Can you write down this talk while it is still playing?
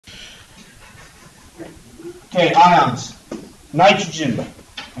Okay, ions. Nitrogen.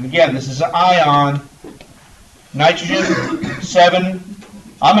 And again, this is an ion. Nitrogen, 7.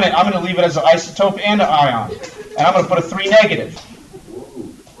 I'm gonna leave it as an isotope and an ion. And I'm gonna put a 3 negative.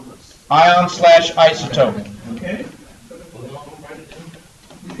 Ion / isotope. Okay?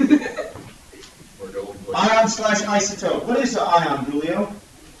 Ion / isotope. What is an ion, Julio?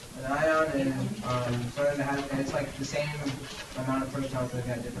 An ion is something that has, and it's like the same amount of protons, but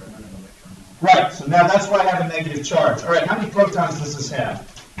got different amount of electrons. Right, so now that's why I have a negative charge. All right, how many protons does this have?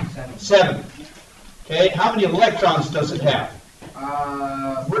 7. Okay, how many electrons does it have?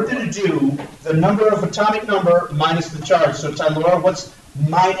 We're going to do the number of atomic number minus the charge. So, Tylora, what's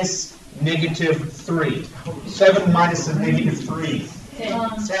minus -3? 7 minus a -3.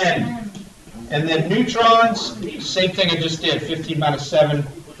 10. And then neutrons, same thing I just did. 15 minus 7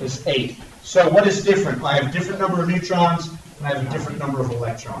 is 8. So what is different? I have a different number of neutrons, and I have a different number of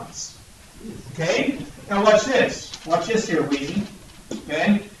electrons. Okay? Now watch this. Watch this here, Weezy.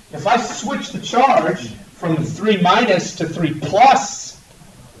 Okay? If I switch the charge from 3 minus to 3 plus,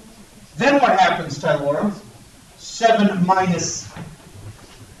 then what happens, Tylora? 7 minus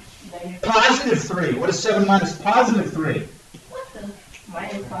positive 3. What is 7 minus positive 3?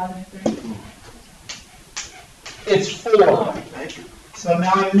 Minus +3. It's 4. So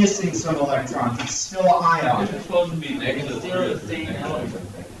now I'm missing some electrons. It's still an ion. It's supposed to be -3.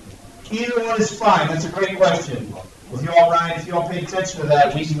 Either one is fine. That's a great question. If you all, Ryan, if you all paid attention to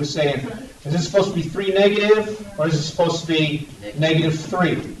that, Weezy was saying, is this supposed to be 3 negative, or is it supposed to be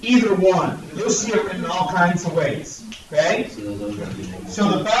 -3? Either one. You'll see it written all kinds of ways. Okay? So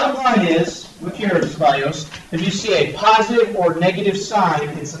the bottom line is, look here, Ceballos, if you see a positive or negative sign,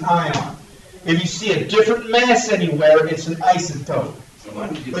 it's an ion. If you see a different mass anywhere, it's an isotope.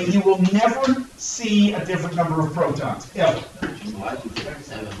 But you will never see a different number of protons, ever.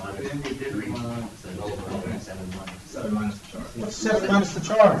 7 minus the charge. What's 7 minus the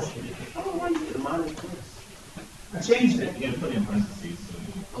charge? I changed it. You gotta put it in parentheses.